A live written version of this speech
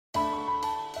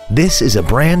This is a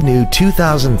brand new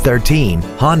 2013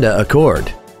 Honda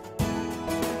Accord.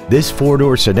 This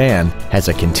four-door sedan has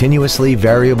a continuously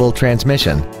variable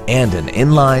transmission and an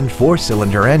inline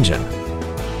four-cylinder engine.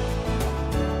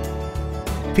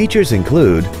 Features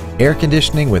include air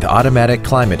conditioning with automatic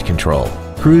climate control,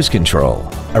 cruise control,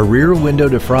 a rear window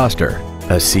defroster,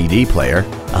 a CD player,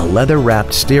 a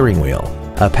leather-wrapped steering wheel,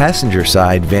 a passenger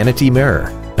side vanity mirror,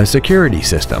 a security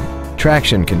system,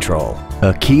 traction control,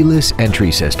 a keyless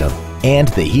entry system, and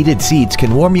the heated seats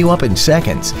can warm you up in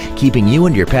seconds, keeping you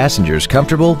and your passengers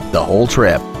comfortable the whole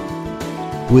trip.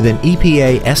 With an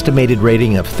EPA estimated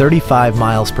rating of 35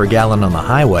 miles per gallon on the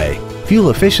highway,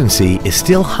 fuel efficiency is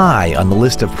still high on the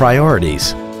list of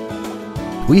priorities.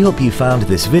 We hope you found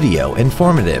this video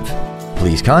informative.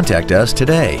 Please contact us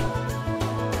today.